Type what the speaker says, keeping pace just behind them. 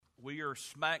We are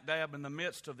smack dab in the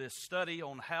midst of this study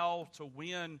on how to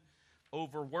win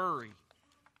over worry.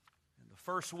 In the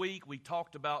first week, we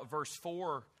talked about verse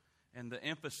 4, and the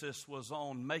emphasis was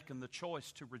on making the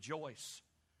choice to rejoice.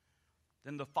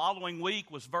 Then the following week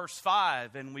was verse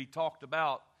 5, and we talked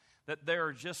about that there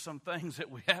are just some things that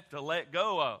we have to let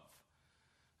go of.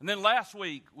 And then last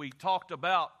week, we talked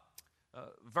about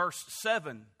verse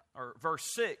 7, or verse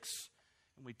 6,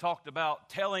 and we talked about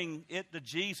telling it to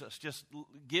Jesus, just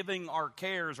giving our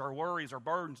cares, our worries, our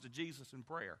burdens to Jesus in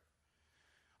prayer.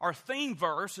 Our theme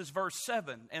verse is verse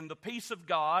 7, and the peace of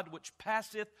God, which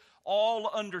passeth all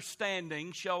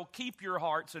understanding, shall keep your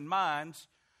hearts and minds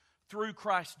through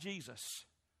Christ Jesus.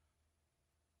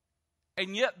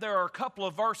 And yet there are a couple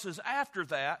of verses after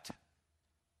that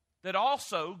that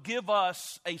also give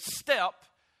us a step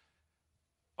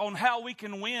on how we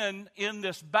can win in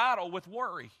this battle with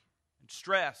worry and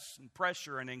stress and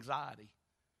pressure and anxiety.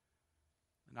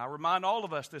 And I remind all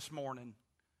of us this morning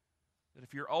that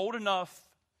if you're old enough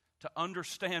to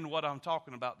understand what I'm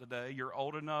talking about today, you're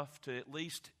old enough to at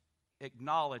least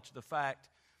acknowledge the fact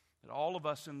that all of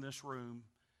us in this room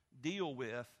deal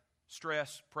with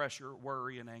stress, pressure,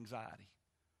 worry, and anxiety.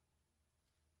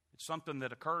 It's something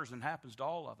that occurs and happens to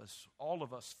all of us. All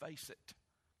of us face it.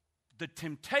 The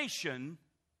temptation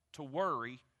to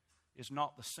worry is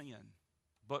not the sin,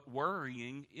 but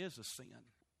worrying is a sin.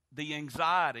 The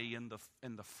anxiety and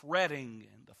the fretting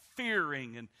and the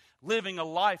fearing and living a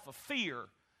life of fear,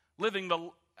 living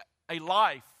a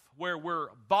life where we're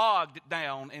bogged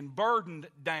down and burdened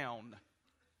down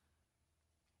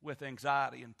with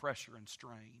anxiety and pressure and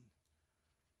strain.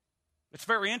 It's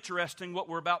very interesting what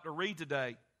we're about to read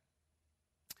today,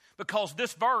 because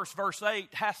this verse, verse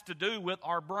 8, has to do with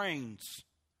our brains.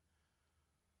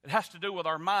 It has to do with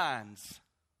our minds.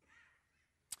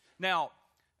 Now,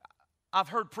 I've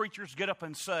heard preachers get up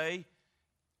and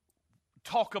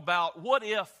talk about what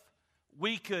if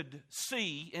we could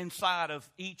see inside of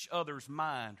each other's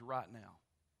mind right now.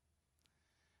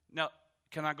 Now,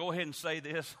 can I go ahead and say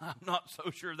this? I'm not so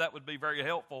sure that would be very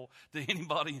helpful to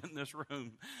anybody in this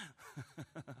room.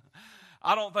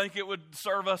 I don't think it would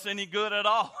serve us any good at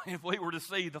all if we were to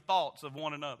see the thoughts of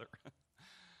one another.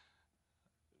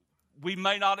 We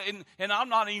may not, and I'm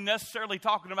not even necessarily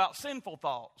talking about sinful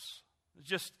thoughts. It's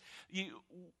just,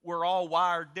 we're all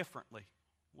wired differently.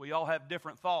 We all have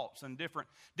different thoughts and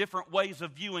different ways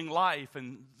of viewing life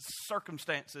and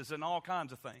circumstances and all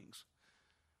kinds of things.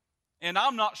 And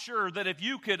I'm not sure that if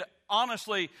you could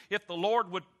honestly, if the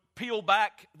Lord would peel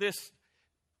back this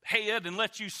head and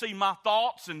let you see my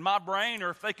thoughts and my brain,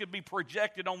 or if they could be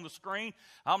projected on the screen,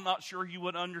 I'm not sure you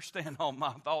would understand all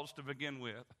my thoughts to begin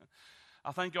with.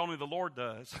 I think only the Lord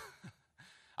does.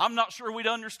 I'm not sure we'd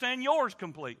understand yours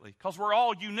completely, because we're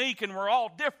all unique and we're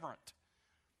all different.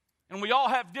 And we all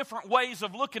have different ways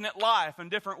of looking at life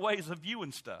and different ways of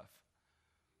viewing stuff.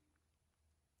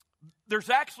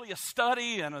 There's actually a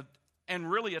study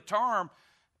and really a term,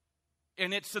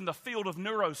 and it's in the field of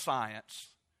neuroscience,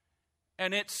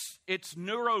 and it's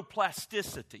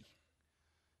neuroplasticity.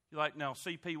 You're like, now,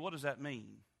 CP, what does that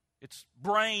mean? It's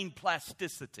brain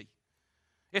plasticity.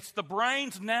 It's the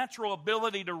brain's natural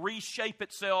ability to reshape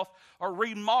itself or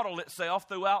remodel itself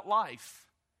throughout life.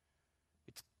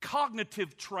 It's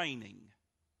cognitive training.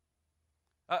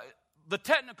 The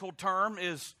technical term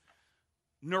is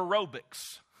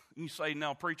neurobics. You say,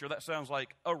 now, preacher, that sounds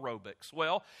like aerobics.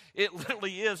 Well, it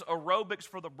literally is aerobics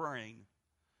for the brain.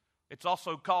 It's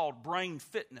also called brain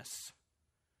fitness.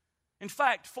 In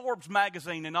fact, Forbes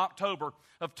magazine in October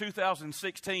of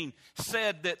 2016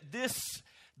 said that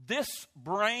this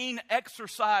brain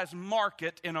exercise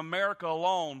market in America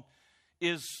alone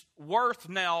is worth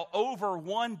now over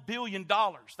 $1 billion.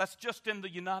 That's just in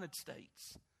the United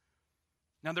States.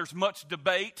 Now, there's much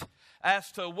debate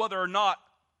as to whether or not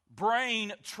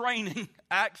brain training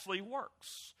actually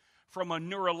works from a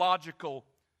neurological,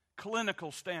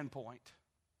 clinical standpoint.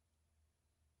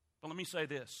 But let me say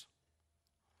this.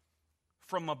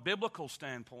 From a biblical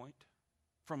standpoint,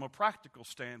 from a practical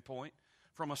standpoint,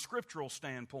 from a scriptural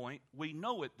standpoint, we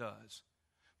know it does,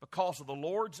 because of the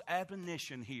Lord's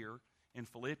admonition here in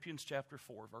Philippians chapter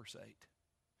 4, verse 8.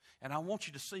 And I want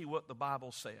you to see what the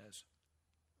Bible says.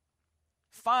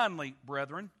 Finally,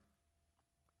 brethren,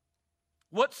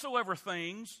 whatsoever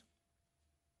things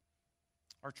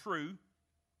are true,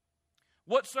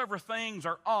 whatsoever things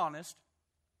are honest,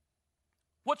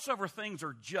 whatsoever things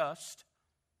are just,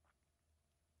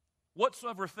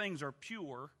 whatsoever things are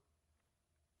pure,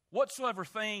 whatsoever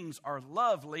things are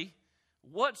lovely,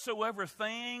 whatsoever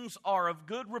things are of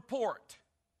good report,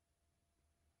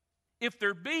 if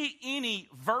there be any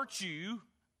virtue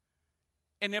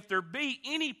And if there be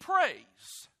any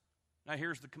praise, now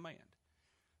here's the command.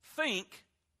 Think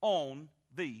on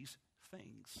these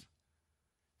things.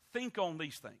 Think on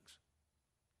these things.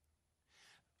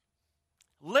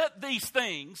 Let these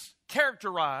things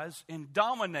characterize and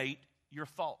dominate your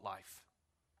thought life.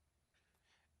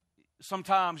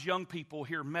 Sometimes young people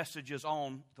hear messages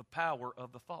on the power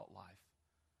of the thought life.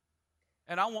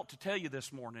 And I want to tell you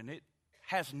this morning, it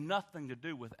has nothing to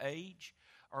do with age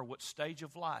or what stage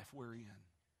of life we're in.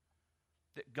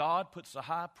 That God puts a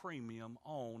high premium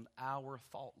on our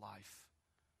thought life.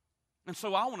 And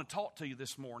so I want to talk to you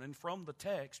this morning from the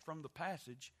text, from the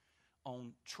passage,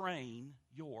 on train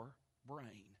your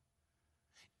brain.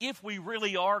 If we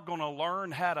really are going to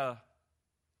learn how to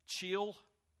chill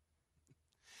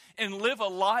and live a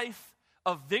life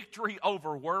of victory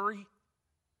over worry,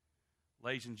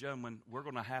 ladies and gentlemen, we're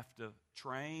going to have to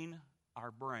train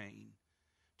our brain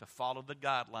to follow the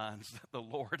guidelines that the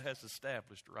Lord has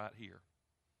established right here.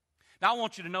 Now, I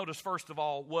want you to notice, first of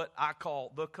all, what I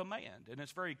call the command. And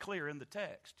it's very clear in the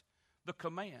text. The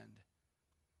command.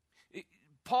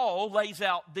 Paul lays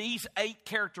out these 8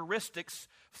 characteristics,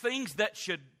 things that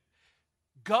should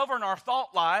govern our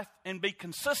thought life and be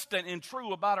consistent and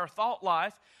true about our thought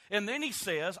life. And then he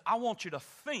says, I want you to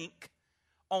think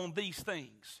on these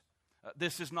things.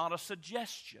 This is not a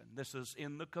suggestion. This is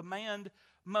in the command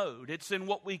mode. It's in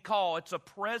what we call, it's a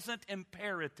present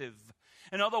imperative.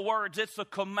 In other words, it's a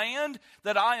command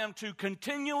that I am to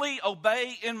continually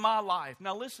obey in my life.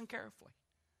 Now listen carefully.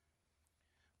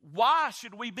 Why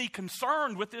should we be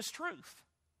concerned with this truth?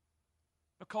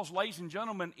 Because, ladies and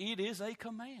gentlemen, it is a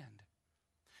command.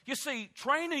 You see,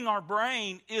 training our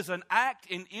brain is an act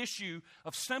and issue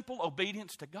of simple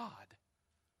obedience to God.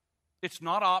 It's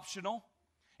not optional.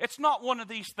 It's not one of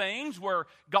these things where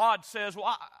God says,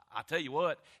 well, I tell you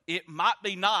what, it might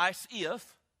be nice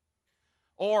if,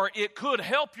 or it could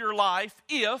help your life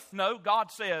if. No,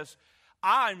 God says,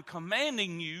 I'm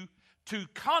commanding you to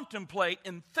contemplate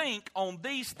and think on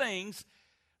these things,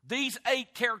 these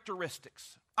 8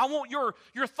 characteristics. I want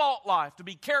your thought life to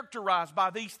be characterized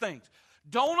by these things.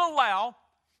 Don't allow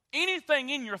anything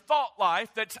in your thought life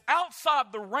that's outside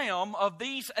the realm of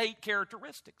these 8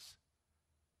 characteristics.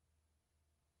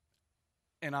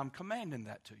 And I'm commanding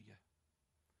that to you.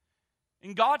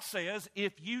 And God says,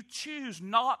 if you choose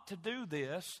not to do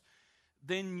this,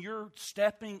 then you're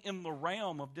stepping in the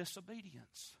realm of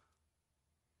disobedience.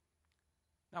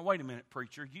 Now, wait a minute,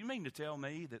 preacher. You mean to tell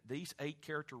me that these 8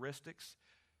 characteristics,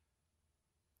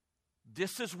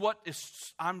 this is what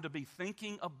I'm to be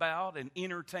thinking about and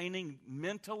entertaining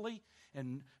mentally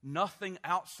and nothing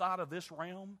outside of this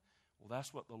realm? Well,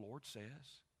 that's what the Lord says.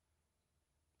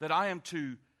 That I am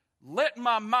to let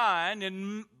my mind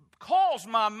and cause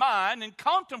my mind and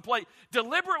contemplate,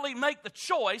 deliberately make the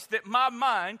choice that my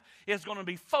mind is going to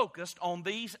be focused on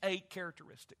these 8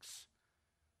 characteristics.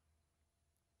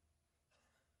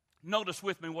 Notice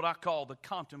with me what I call the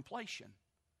contemplation.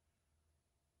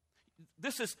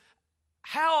 This is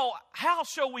how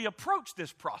shall we approach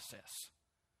this process?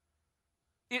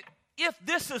 If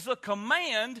this is a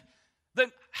command,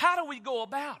 then how do we go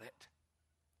about it?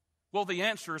 Well, the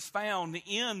answer is found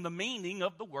in the meaning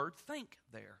of the word think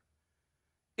there.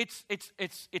 It's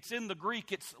in the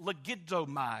Greek, it's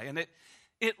legizomai, and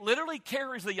it literally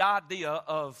carries the idea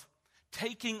of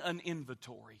taking an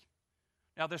inventory.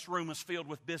 Now, this room is filled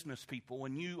with business people,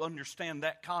 and you understand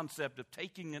that concept of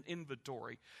taking an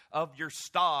inventory of your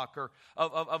stock or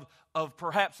of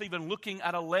perhaps even looking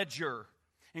at a ledger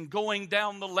and going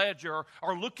down the ledger,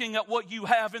 or looking at what you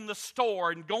have in the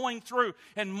store and going through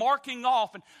and marking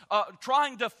off and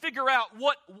trying to figure out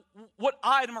what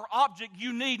item or object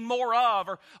you need more of,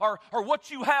 or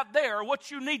what you have there, or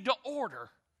what you need to order.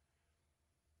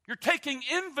 You're taking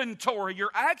inventory.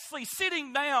 You're actually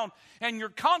sitting down and you're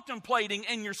contemplating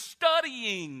and you're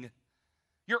studying.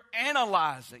 You're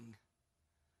analyzing.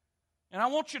 And I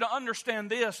want you to understand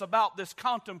this about this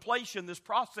contemplation, this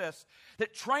process,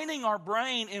 that training our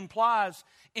brain implies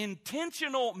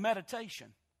intentional meditation.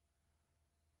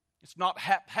 It's not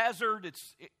haphazard,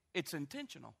 it's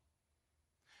intentional.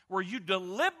 Where you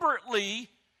deliberately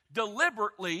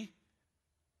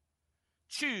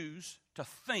choose to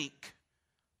think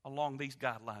along these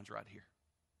guidelines right here.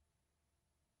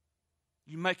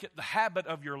 You make it the habit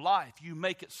of your life. You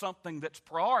make it something that's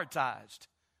prioritized.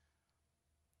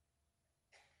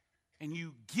 And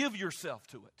you give yourself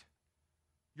to it.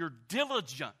 You're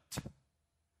diligent.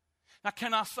 Now,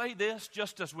 can I say this?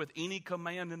 Just as with any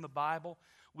command in the Bible,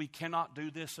 we cannot do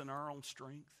this in our own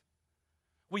strength.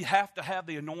 We have to have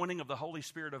the anointing of the Holy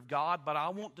Spirit of God, but I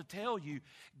want to tell you,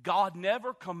 God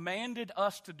never commanded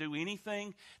us to do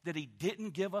anything that He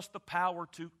didn't give us the power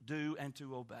to do and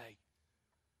to obey.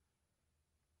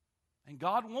 And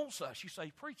God wants us. You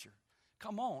say, preacher,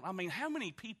 come on. I mean, how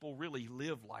many people really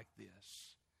live like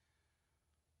this?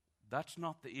 That's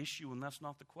not the issue and that's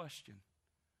not the question.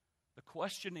 The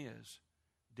question is,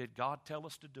 did God tell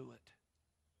us to do it?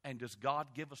 And does God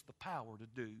give us the power to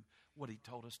do what He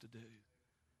told us to do?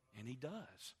 And He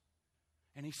does.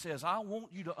 And He says, I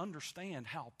want you to understand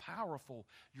how powerful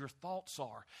your thoughts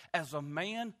are. As a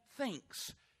man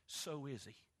thinks, so is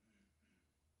he.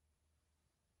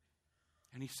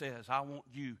 And He says, I want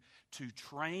you to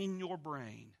train your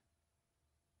brain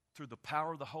through the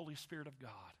power of the Holy Spirit of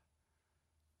God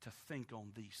to think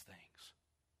on these things.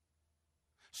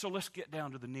 So let's get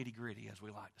down to the nitty-gritty, as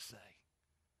we like to say.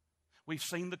 We've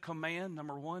seen the command,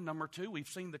 number one. Number two, we've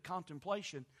seen the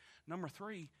contemplation. Number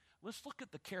three, let's look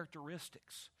at the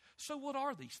characteristics. So what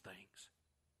are these things?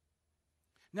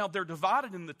 Now, they're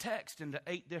divided in the text into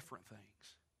 8 different things.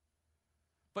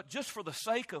 But just for the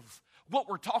sake of what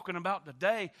we're talking about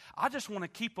today, I just want to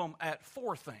keep them at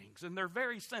 4 things. And they're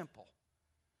very simple.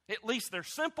 At least they're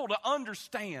simple to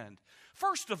understand.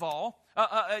 First of all,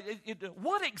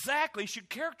 what exactly should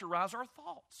characterize our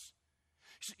thoughts?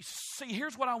 See,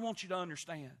 here's what I want you to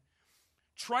understand.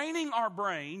 Training our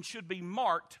brain should be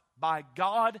marked by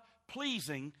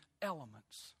God-pleasing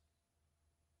elements.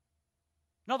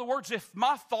 In other words, if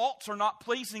my thoughts are not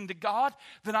pleasing to God,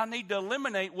 then I need to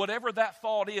eliminate whatever that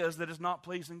thought is that is not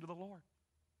pleasing to the Lord.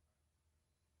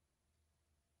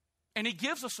 And He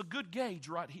gives us a good gauge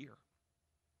right here.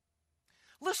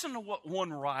 Listen to what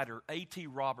one writer, A.T.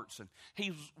 Robertson,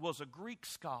 he was a Greek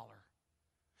scholar.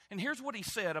 And here's what he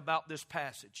said about this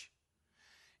passage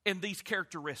and these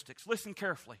characteristics. Listen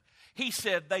carefully. He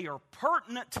said, they are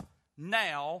pertinent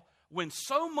now when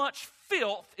so much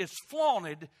filth is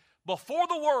flaunted before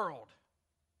the world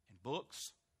in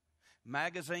books,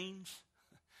 magazines,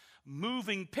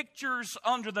 moving pictures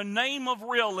under the name of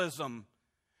realism.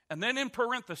 And then in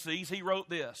parentheses, he wrote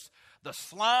this, the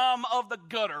slime of the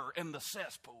gutter and the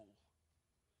cesspool.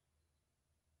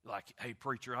 Like, hey,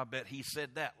 preacher, I bet he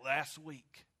said that last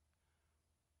week.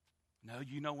 No,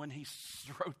 you know when he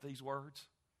wrote these words?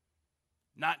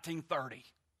 1930.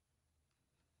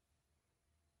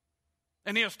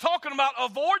 And he was talking about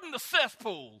avoiding the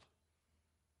cesspool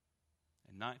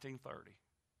in 1930.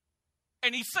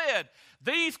 And he said,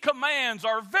 these commands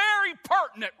are very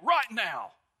pertinent right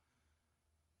now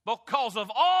because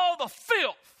of all the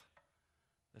filth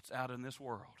that's out in this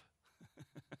world.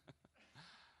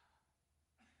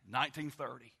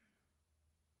 1930.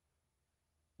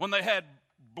 When they had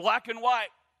black and white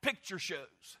picture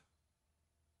shows,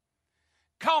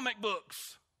 comic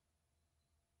books,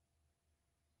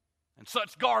 and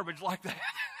such garbage like that.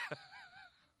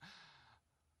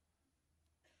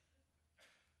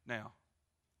 Now,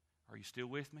 are you still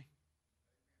with me?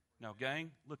 Now,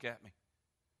 gang, look at me.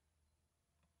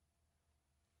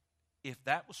 If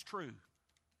that was true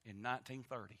in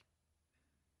 1930,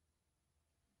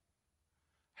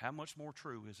 how much more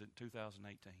true is it in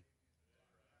 2018?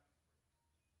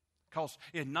 Because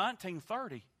in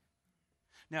 1930,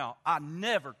 now, I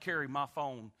never carry my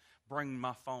phone, bring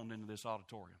my phone into this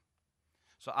auditorium.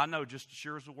 So I know just as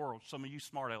sure as the world, some of you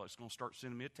smart alecks are going to start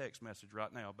sending me a text message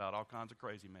right now about all kinds of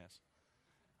crazy mess.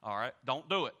 All right? Don't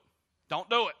do it. Don't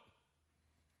do it.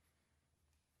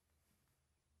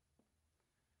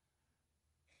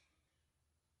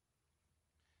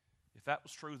 If that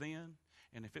was true then,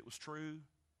 and if it was true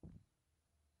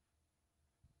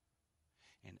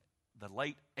in the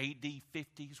late AD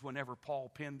 50s, whenever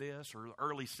Paul penned this, or the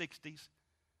early 60s,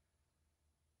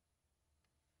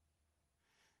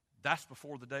 that's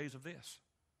before the days of this.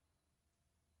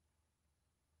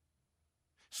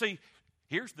 See,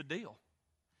 here's the deal.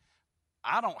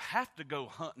 I don't have to go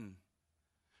hunting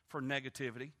for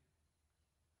negativity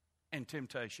and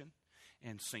temptation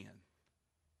and sin.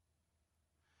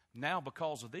 Now,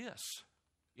 because of this,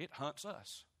 it hunts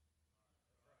us.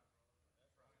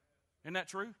 Isn't that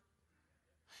true?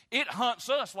 It hunts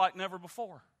us like never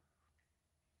before.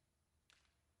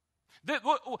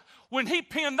 When he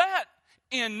penned that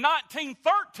in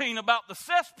 1913 about the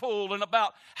cesspool and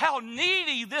about how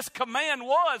needy this command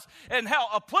was and how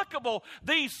applicable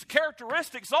these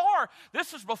characteristics are,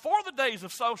 this is before the days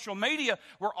of social media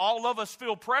where all of us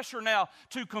feel pressure now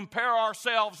to compare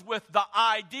ourselves with the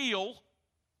ideal.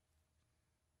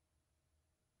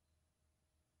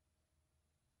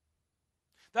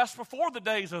 That's before the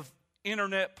days of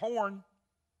internet porn.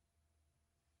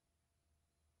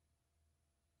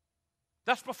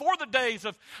 That's before the days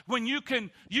of when you can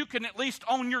at least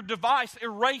on your device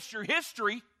erase your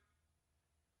history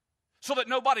so that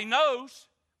nobody knows.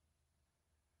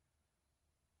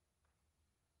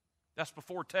 That's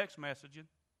before text messaging.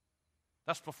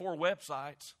 That's before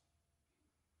websites.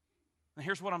 And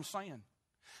here's what I'm saying.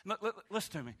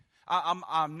 Listen to me.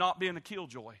 I'm not being a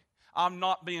killjoy. I'm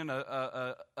not being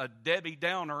a Debbie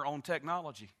Downer on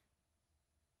technology.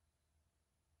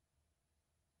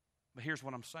 But here's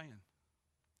what I'm saying.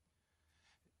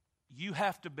 You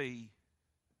have to be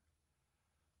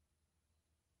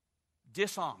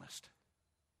dishonest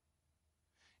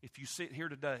if you sit here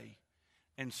today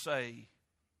and say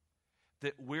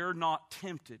that we're not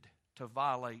tempted to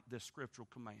violate this scriptural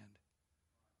command.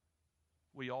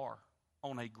 We are.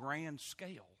 On a grand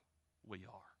scale, we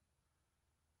are.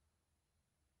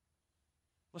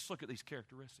 Let's look at these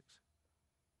characteristics.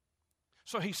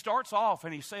 So he starts off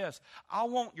and he says, I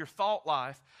want your thought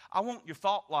life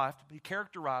to be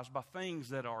characterized by things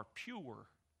that are pure.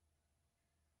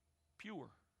 Pure.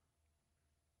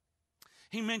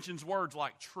 He mentions words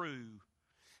like true.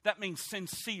 That means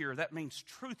sincere. That means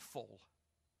truthful.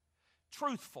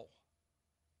 Truthful.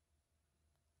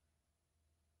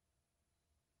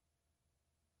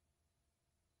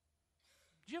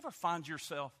 Do you ever find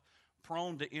yourself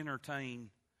prone to entertain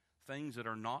things that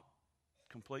are not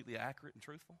completely accurate and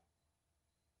truthful?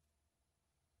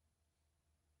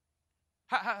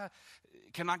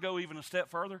 Can I go even a step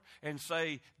further and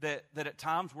say that at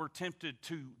times we're tempted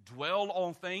to dwell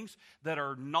on things that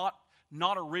are not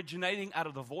originating out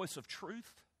of the voice of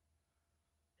truth,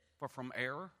 but from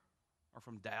error or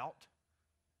from doubt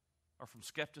or from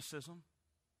skepticism?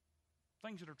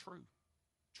 Things that are true.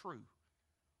 True.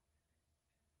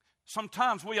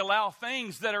 Sometimes we allow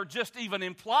things that are just even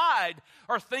implied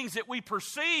or things that we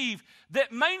perceive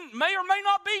that may or may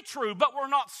not be true, but we're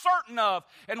not certain of,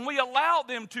 and we allow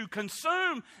them to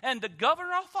consume and to govern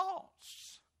our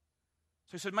thoughts.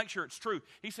 So he said, make sure it's true.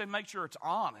 He said, make sure it's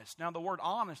honest. Now, the word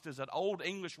honest is an old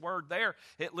English word there.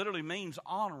 It literally means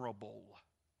honorable.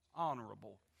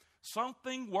 Honorable.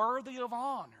 Something worthy of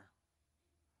honor.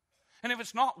 And if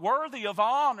it's not worthy of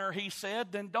honor, he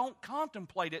said, then don't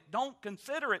contemplate it. Don't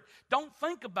consider it. Don't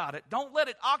think about it. Don't let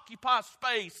it occupy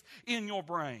space in your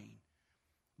brain.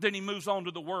 Then he moves on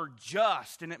to the word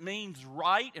just, and it means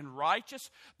right and righteous.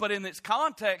 But in its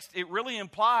context, it really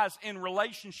implies in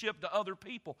relationship to other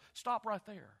people. Stop right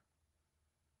there.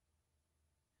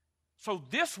 So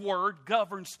this word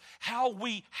governs how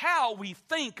we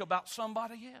think about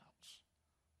somebody else.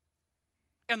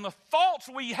 And the thoughts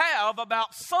we have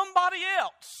about somebody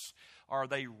else, are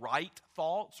they right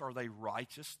thoughts? Are they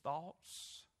righteous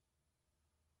thoughts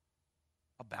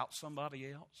about somebody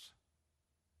else?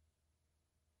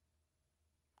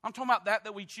 I'm talking about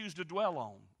that we choose to dwell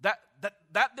on. That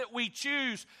we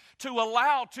choose to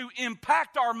allow to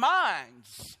impact our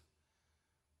minds.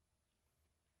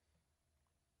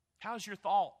 How's your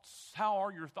thoughts? How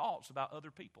are your thoughts about other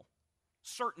people?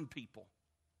 Certain people.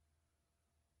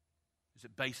 Is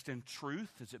it based in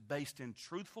truth? Is it based in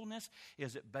truthfulness?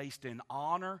 Is it based in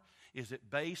honor? Is it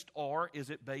based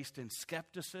in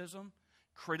skepticism,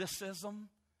 criticism,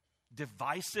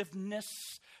 divisiveness,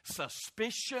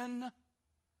 suspicion?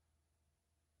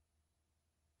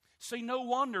 See, no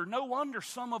wonder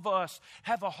some of us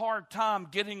have a hard time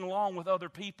getting along with other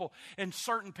people and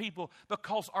certain people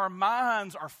because our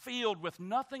minds are filled with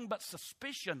nothing but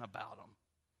suspicion about them.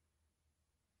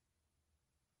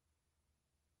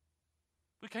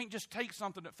 We can't just take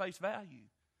something at face value.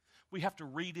 We have to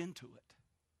read into it.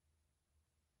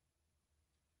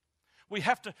 We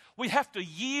have to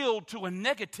yield to a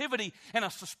negativity and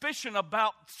a suspicion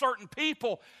about certain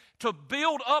people to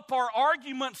build up our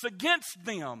arguments against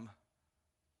them.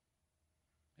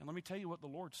 And let me tell you what the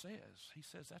Lord says. He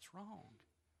says that's wrong.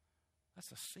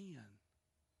 That's a sin.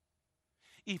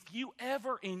 If you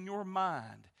ever in your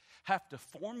mind have to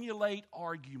formulate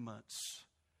arguments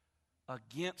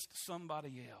against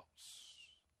somebody else,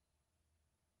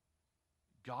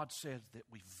 God says that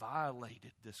we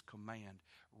violated this command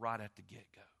right at the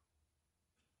get-go.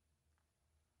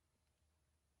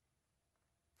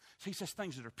 So he says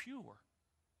things that are pure.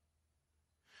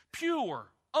 Pure,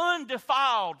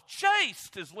 undefiled,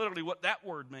 chaste is literally what that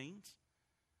word means.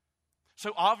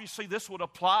 So obviously this would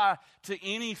apply to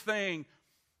anything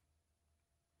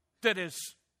that is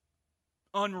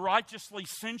unrighteously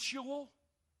sensual.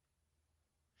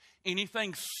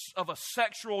 Anything of a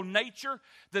sexual nature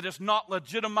that is not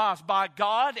legitimized by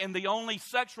God, and the only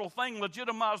sexual thing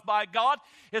legitimized by God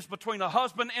is between a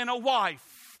husband and a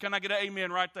wife. Can I get an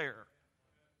amen right there?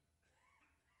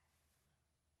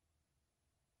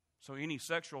 So any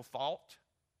sexual thought,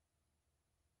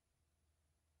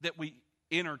 that we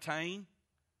entertain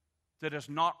that is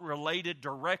not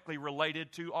directly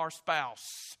related to our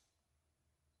spouse.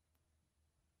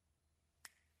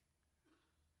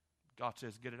 God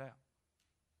says, get it out.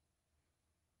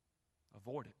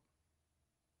 Avoid it.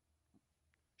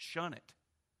 Shun it.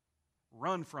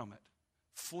 Run from it.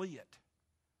 Flee it.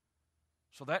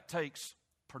 So that takes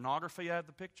pornography out of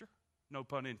the picture. No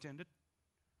pun intended.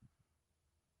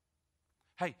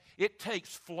 Hey, it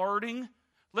takes flirting.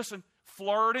 Listen,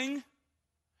 flirting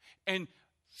and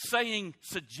saying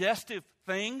suggestive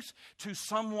things to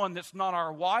someone that's not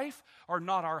our wife or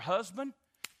not our husband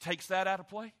takes that out of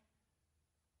play.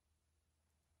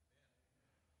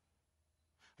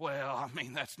 Well, I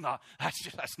mean, that's not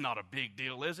a big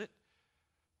deal, is it?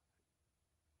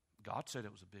 God said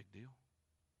it was a big deal.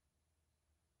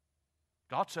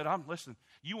 God said, listen,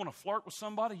 you want to flirt with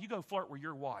somebody? You go flirt with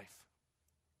your wife.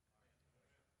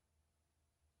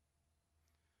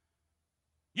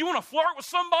 You want to flirt with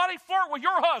somebody? Flirt with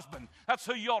your husband. That's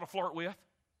who you ought to flirt with.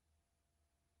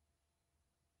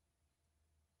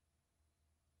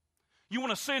 You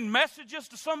want to send messages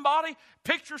to somebody,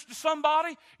 pictures to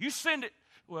somebody? You send it.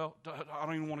 Well, I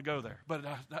don't even want to go there, but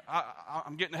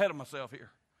I'm getting ahead of myself here.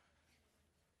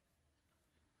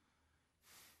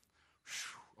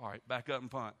 All right, back up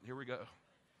and punt. Here we go.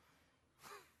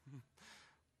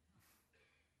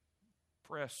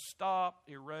 Press stop,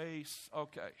 erase.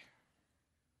 Okay.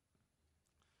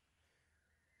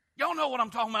 Y'all know what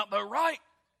I'm talking about, though, right?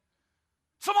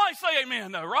 Somebody say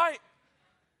amen, though, right?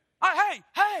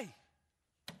 Hey,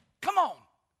 come on.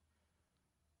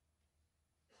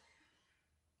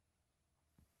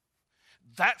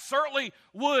 That certainly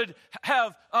would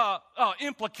have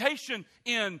implication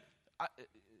in,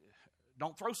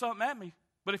 don't throw something at me,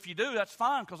 but if you do, that's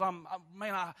fine, because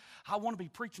I want to be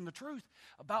preaching the truth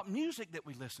about music that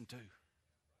we listen to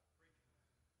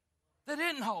that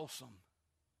isn't wholesome.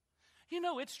 You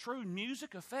know, it's true,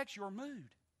 music affects your mood.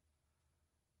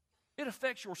 It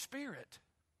affects your spirit.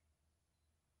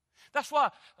 That's why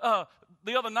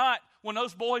the other night when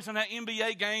those boys in that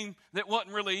NBA game that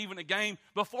wasn't really even a game,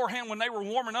 beforehand when they were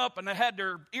warming up and they had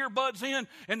their earbuds in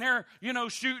and they're,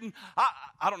 shooting.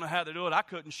 I don't know how they do it. I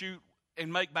couldn't shoot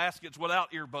and make baskets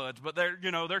without earbuds, but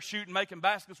they're shooting, making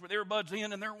baskets with earbuds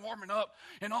in, and they're warming up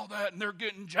and all that, and they're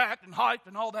getting jacked and hyped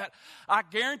and all that. I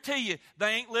guarantee you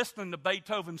they ain't listening to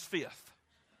Beethoven's Fifth.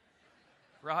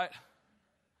 Right?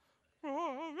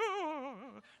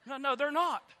 No, they're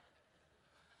not.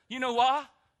 You know why?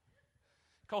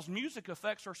 Because music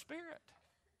affects our spirit.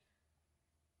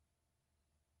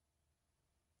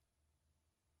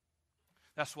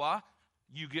 That's why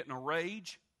you get in a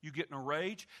rage.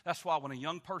 That's why when a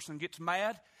young person gets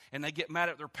mad and they get mad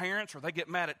at their parents or they get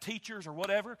mad at teachers or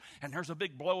whatever, and there's a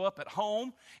big blow up at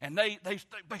home, and they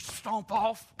stomp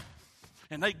off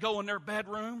and they go in their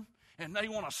bedroom and they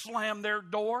want to slam their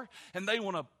door and they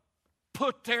want to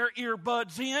put their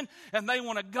earbuds in and they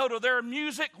want to go to their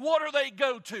music. What do they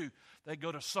go to? They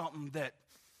go to something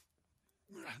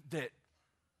that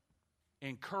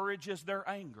encourages their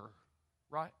anger,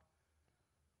 right?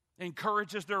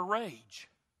 Encourages their rage.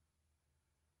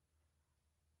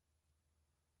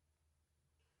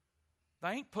 They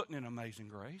ain't putting in Amazing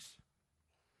Grace,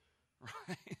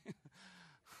 right?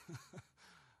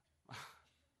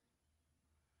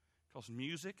 Because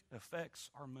music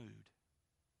affects our mood.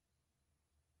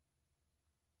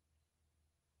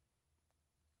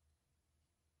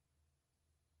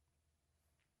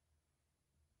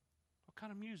 What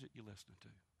kind of music you listening to?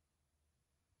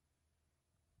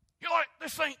 You're like,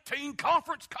 this ain't teen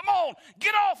conference. Come on,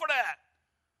 get off of that.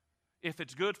 If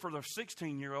it's good for the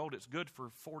 16-year-old, it's good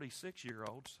for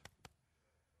 46-year-olds.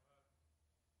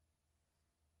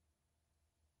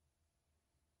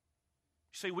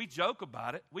 See, we joke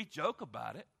about it.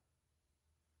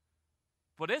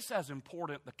 But it's as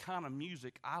important the kind of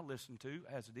music I listen to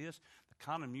as it is the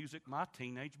kind of music my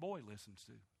teenage boy listens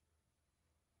to.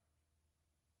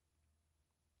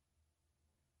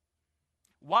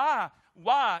 Why,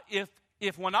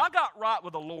 if when I got right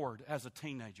with the Lord as a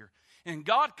teenager, and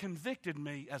God convicted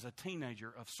me as a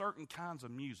teenager of certain kinds of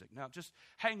music. Now, just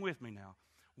hang with me now.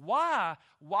 Why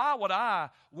would I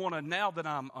want to, now that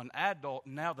I'm an adult,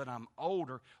 now that I'm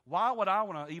older, why would I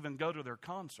want to even go to their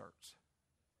concerts?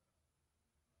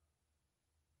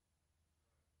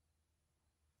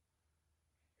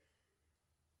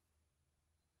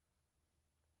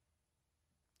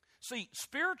 See,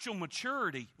 spiritual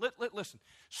maturity, listen,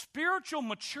 spiritual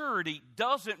maturity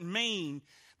doesn't mean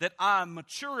that I'm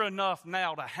mature enough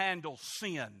now to handle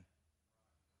sin.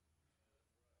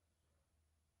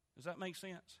 Does that make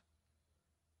sense?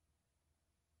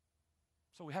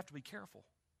 So we have to be careful.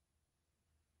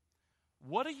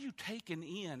 What are you taking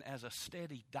in as a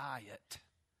steady diet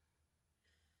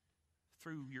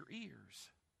through your ears,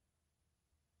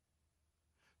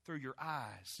 through your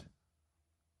eyes?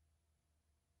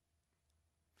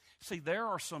 See, there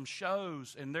are some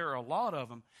shows, and there are a lot of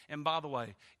them. And by the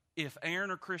way, if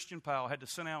Aaron or Christian Powell had to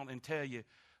sit down and tell you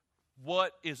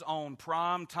what is on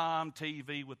prime time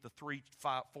TV with the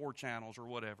 4 channels or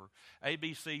whatever,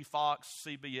 ABC, Fox,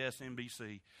 CBS,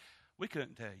 NBC, we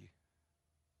couldn't tell you.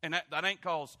 And that ain't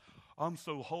because I'm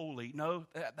so holy. No,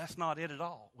 that's not it at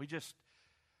all. We just,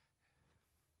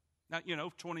 now,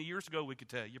 20 years ago we could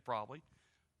tell you probably,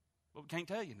 but we can't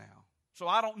tell you now. So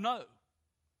I don't know.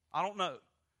 I don't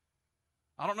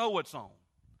know what's on.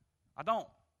 I don't.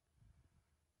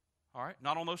 All right?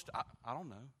 Not on those, I don't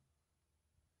know.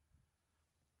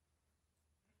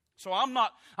 So I'm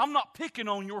not picking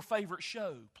on your favorite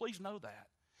show. Please know that.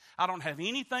 I don't have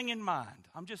anything in mind.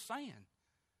 I'm just saying.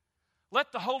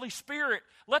 Let the Holy Spirit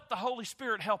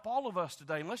help all of us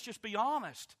today. And let's just be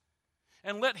honest.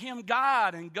 And let Him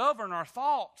guide and govern our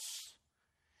thoughts.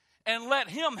 And let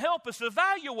Him help us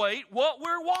evaluate what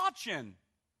we're watching.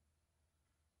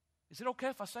 Is it okay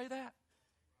if I say that?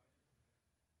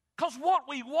 Because what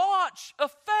we watch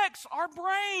affects our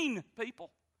brain,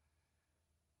 people.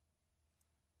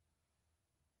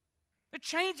 It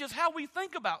changes how we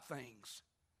think about things.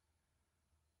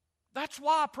 That's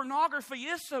why pornography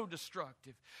is so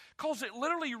destructive. Because it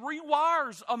literally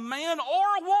rewires a man or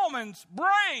a woman's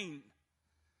brain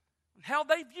and how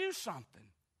they view something.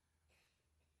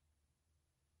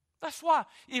 That's why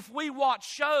if we watch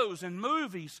shows and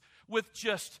movies with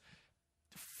just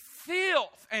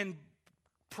filth and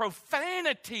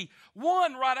profanity,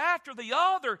 one right after the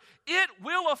other, it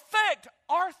will affect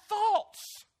our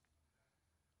thoughts.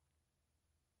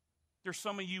 There's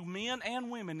some of you men and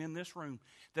women in this room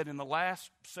that in the last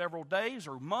several days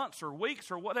or months or weeks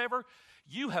or whatever,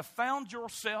 you have found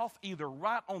yourself either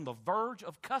right on the verge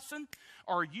of cussing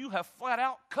or you have flat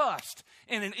out cussed.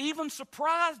 And it even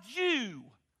surprised you.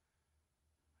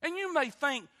 And you may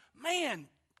think, man,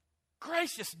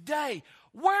 gracious day,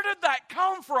 where did that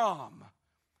come from?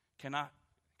 Can I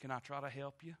try to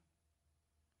help you?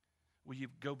 Will you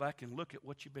go back and look at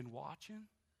what you've been watching?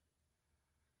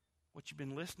 What you've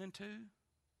been listening to?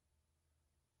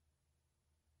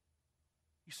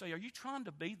 You say, are you trying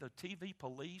to be the TV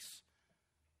police?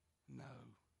 No.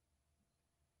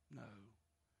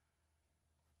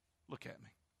 Look at me.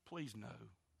 Please no.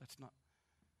 That's not.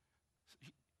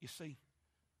 You see,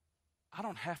 I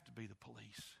don't have to be the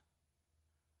police.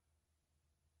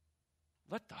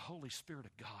 Let the Holy Spirit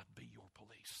of God be your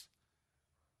police.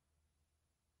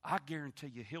 I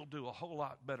guarantee you He'll do a whole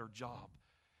lot better job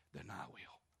than I will.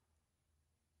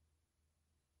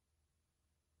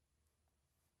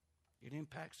 It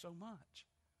impacts so much.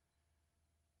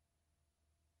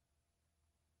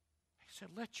 He said,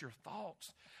 let your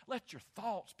thoughts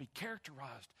be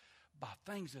characterized by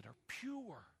things that are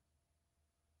pure.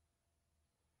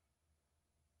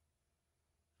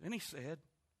 Then he said,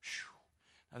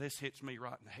 now this hits me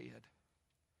right in the head.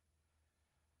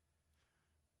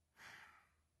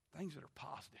 Things that are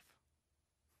positive.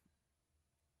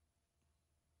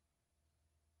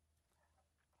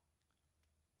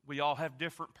 We all have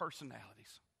different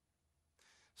personalities.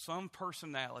 Some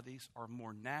personalities are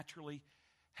more naturally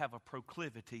have a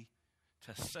proclivity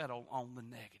to settle on the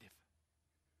negative.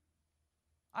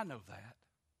 I know that.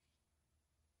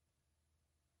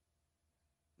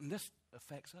 And this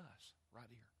affects us right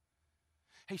here.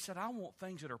 He said, I want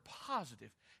things that are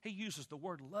positive. He uses the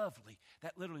word lovely.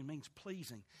 That literally means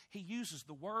pleasing. He uses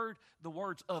the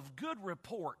words of good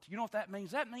report. You know what that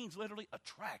means? That means literally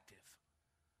attractive.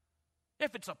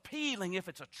 If it's appealing, if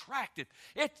it's attractive,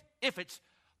 if it's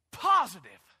positive.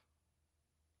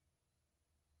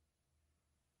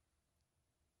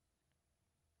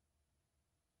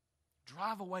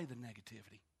 Drive away the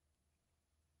negativity.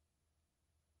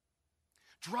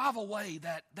 Drive away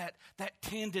that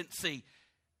tendency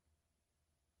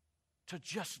to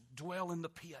just dwell in the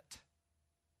pit.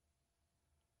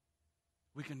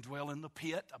 We can dwell in the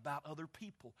pit about other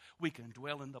people. We can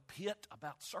dwell in the pit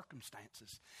about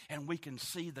circumstances. And we can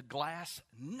see the glass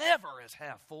never as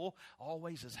half full,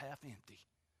 always as half empty.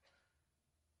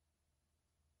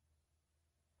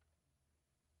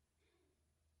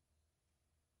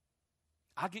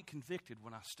 I get convicted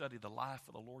when I study the life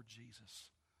of the Lord Jesus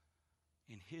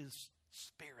in His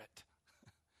Spirit.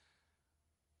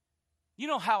 You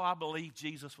know how I believe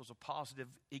Jesus was a positive,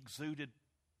 exuded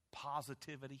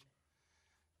positivity?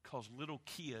 Because little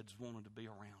kids wanted to be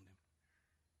around Him.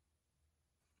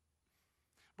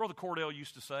 Brother Cordell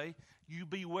used to say, you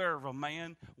beware of a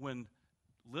man when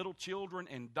little children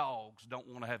and dogs don't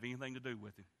want to have anything to do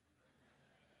with him.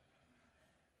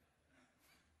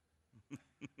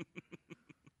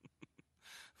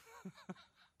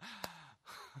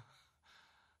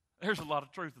 There's a lot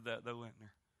of truth to that, though, isn't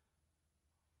there?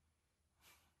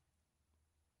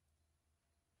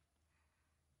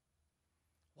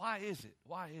 Why is it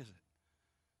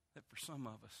that for some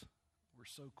of us, we're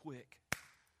so quick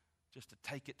just to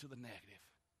take it to the negative?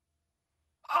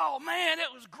 Oh, man, it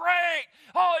was great.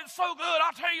 Oh, it's so good.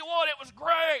 I'll tell you what, it was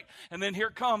great. And then here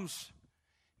comes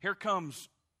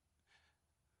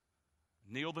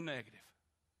Neil the negative.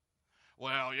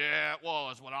 Well, yeah, it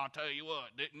was, but I'll tell you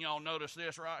what, didn't y'all notice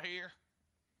this right here?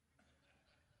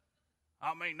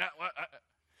 I mean,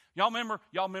 y'all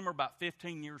remember about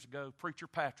 15 years ago, Preacher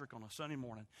Patrick on a Sunday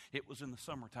morning, it was in the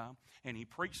summertime, and he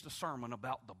preached a sermon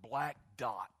about the black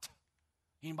dot.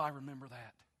 Anybody remember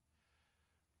that?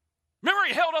 Remember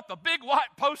he held up the big white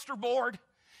poster board,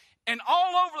 and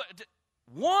all over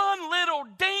one little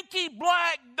dinky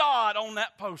black dot on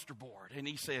that poster board. And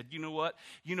he said, you know what?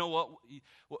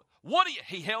 What do you,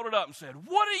 he held it up and said,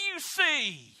 what do you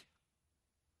see?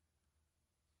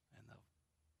 And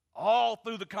all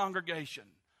through the congregation,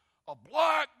 a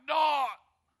black dot.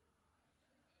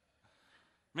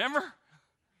 Remember?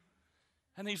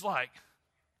 And he's like,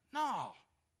 no,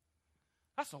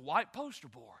 that's a white poster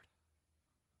board.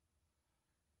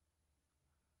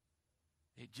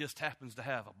 It just happens to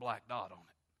have a black dot on it.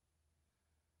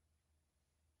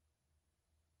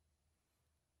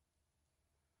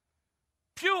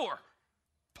 Pure,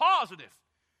 positive,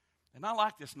 and I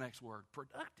like this next word,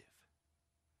 productive.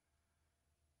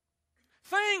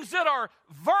 Things that are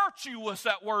virtuous,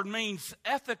 that word means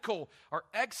ethical or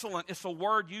excellent. It's a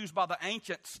word used by the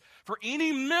ancients for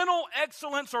any mental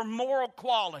excellence or moral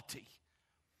quality.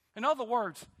 In other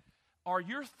words, are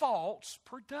your thoughts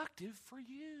productive for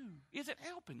you? Is it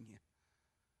helping you?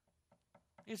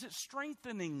 Is it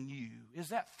strengthening you? Is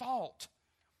that thought?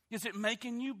 Is it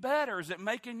making you better? Is it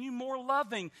making you more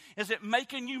loving? Is it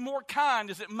making you more kind?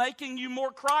 Is it making you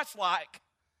more Christ-like?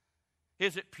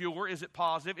 Is it pure? Is it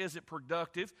positive? Is it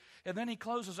productive? And then he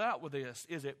closes out with this.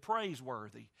 Is it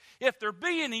praiseworthy? If there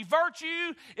be any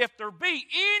virtue, if there be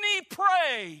any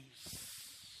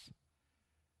praise,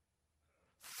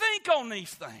 think on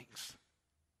these things.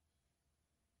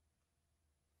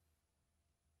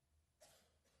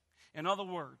 In other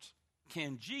words,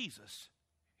 can Jesus,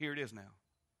 here it is now,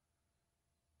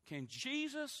 can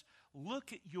Jesus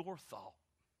look at your thought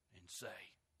and say,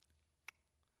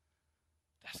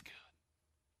 that's good.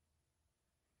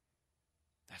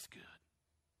 That's good.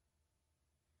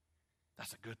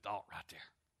 That's a good thought right there.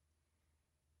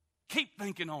 Keep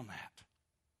thinking on that.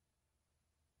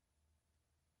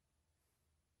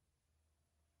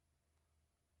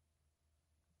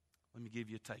 Let me give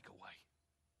you a takeaway.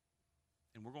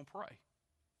 And we're going to pray.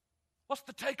 What's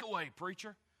the takeaway,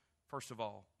 preacher? First of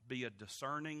all, be a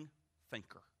discerning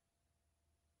thinker.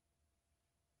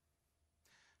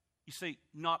 You see,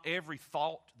 not every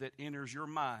thought that enters your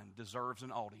mind deserves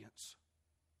an audience.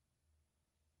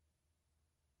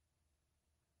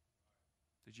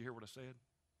 Did you hear what I said?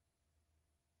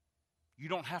 You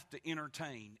don't have to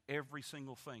entertain every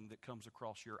single thing that comes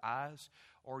across your eyes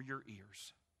or your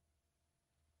ears.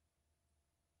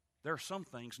 There are some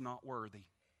things not worthy.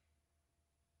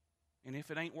 And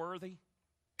if it ain't worthy,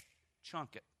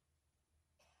 chunk it.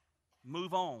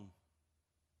 Move on.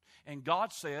 And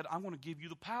God said, I'm going to give you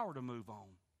the power to move on.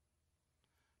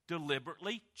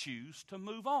 Deliberately choose to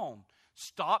move on.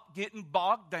 Stop getting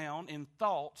bogged down in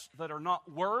thoughts that are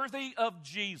not worthy of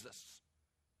Jesus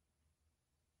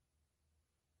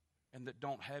and that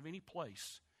don't have any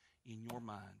place in your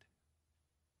mind.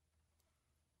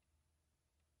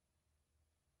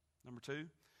 Number 2,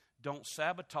 don't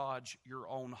sabotage your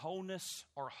own wholeness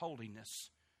or holiness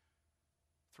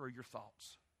through your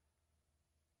thoughts.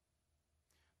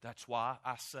 That's why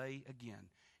I say again,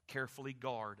 carefully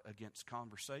guard against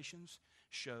conversations,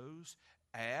 shows,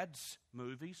 ads,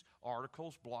 movies,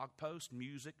 articles, blog posts,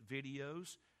 music,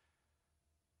 videos,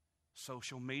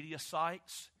 social media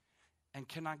sites. And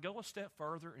can I go a step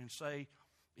further and say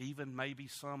even maybe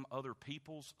some other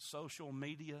people's social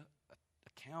media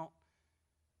account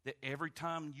that every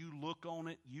time you look on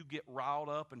it, you get riled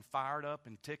up and fired up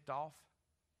and ticked off?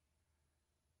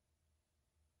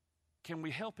 Can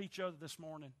we help each other this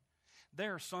morning?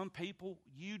 There are some people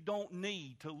you don't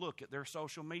need to look at their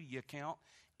social media account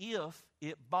if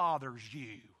it bothers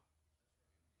you.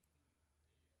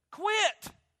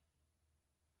 Quit.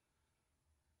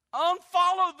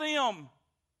 Unfollow them.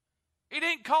 It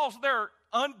ain't because they're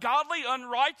ungodly,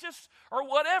 unrighteous, or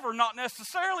whatever, not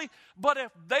necessarily. But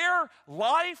if their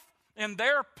life and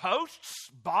their posts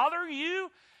bother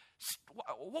you,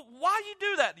 why you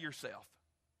do that to yourself?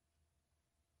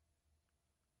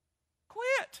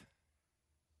 Quit.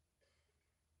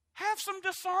 Have some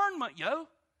discernment, yo.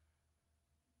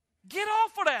 Get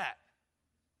off of that.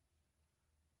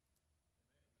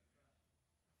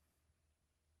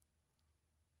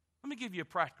 Let me give you a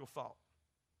practical thought.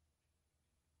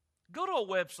 Go to a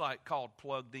website called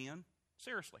Plugged In,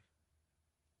 seriously,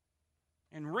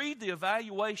 and read the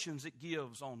evaluations it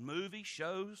gives on movies,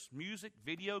 shows, music,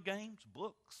 video games,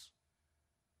 books.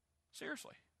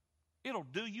 Seriously. It'll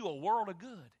do you a world of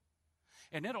good.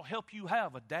 And it'll help you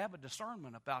have a dab of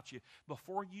discernment about you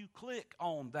before you click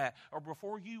on that, or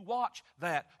before you watch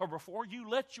that, or before you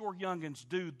let your youngins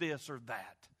do this or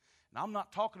that. Now, I'm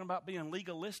not talking about being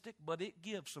legalistic, but it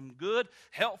gives some good,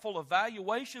 helpful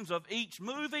evaluations of each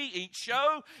movie, each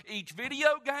show, each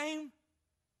video game.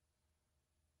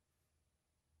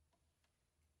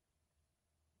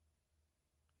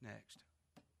 Next,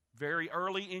 very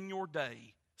early in your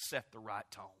day, set the right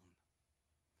tone.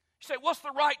 You say, what's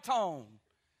the right tone?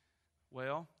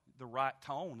 Well, the right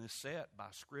tone is set by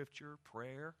Scripture,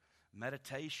 prayer,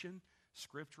 meditation,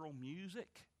 scriptural music,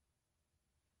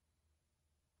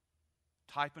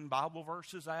 typing Bible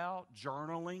verses out,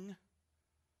 journaling,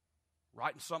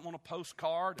 writing something on a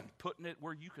postcard and putting it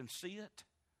where you can see it,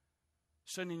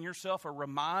 sending yourself a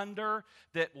reminder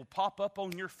that will pop up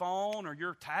on your phone or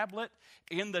your tablet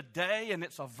in the day, and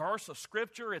it's a verse of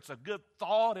Scripture, it's a good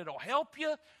thought, it'll help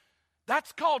you.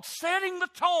 That's called setting the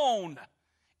tone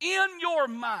in your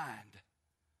mind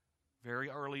very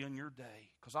early in your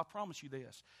day. Because I promise you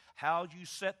this, how you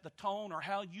set the tone or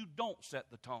how you don't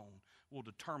set the tone will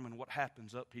determine what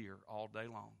happens up here all day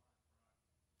long.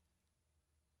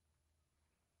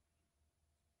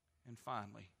 And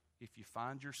finally, if you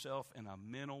find yourself in a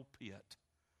mental pit,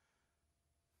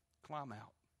 climb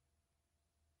out.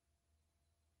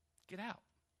 Get out.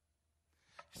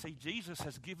 See, Jesus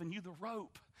has given you the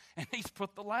rope, and He's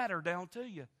put the ladder down to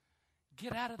you.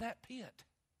 Get out of that pit.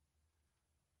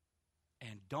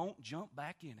 And don't jump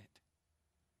back in it.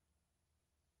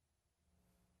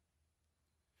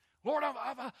 Lord,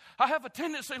 I have a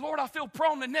tendency, Lord, I feel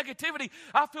prone to negativity.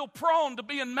 I feel prone to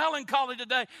being melancholy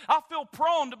today. I feel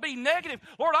prone to be negative.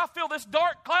 Lord, I feel this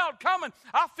dark cloud coming.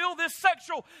 I feel this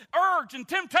sexual urge and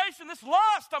temptation, this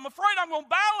lust. I'm afraid I'm going to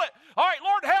battle it. All right,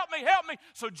 Lord, help me, help me.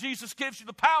 So Jesus gives you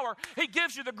the power. He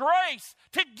gives you the grace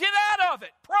to get out of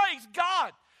it. Praise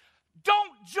God.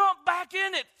 Don't jump back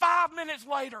in it 5 minutes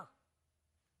later.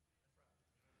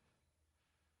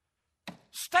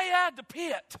 Stay out of the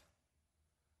pit.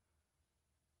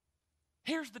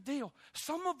 Here's the deal.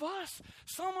 Some of us,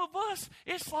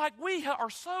 it's like we are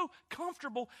so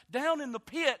comfortable down in the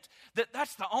pit that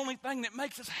that's the only thing that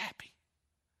makes us happy.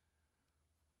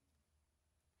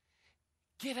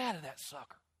 Get out of that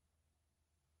sucker.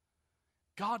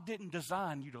 God didn't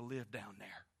design you to live down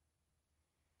there.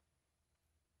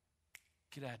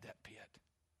 Get out of that pit.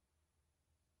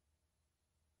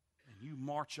 And you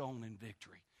march on in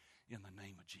victory in the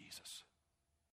name of Jesus.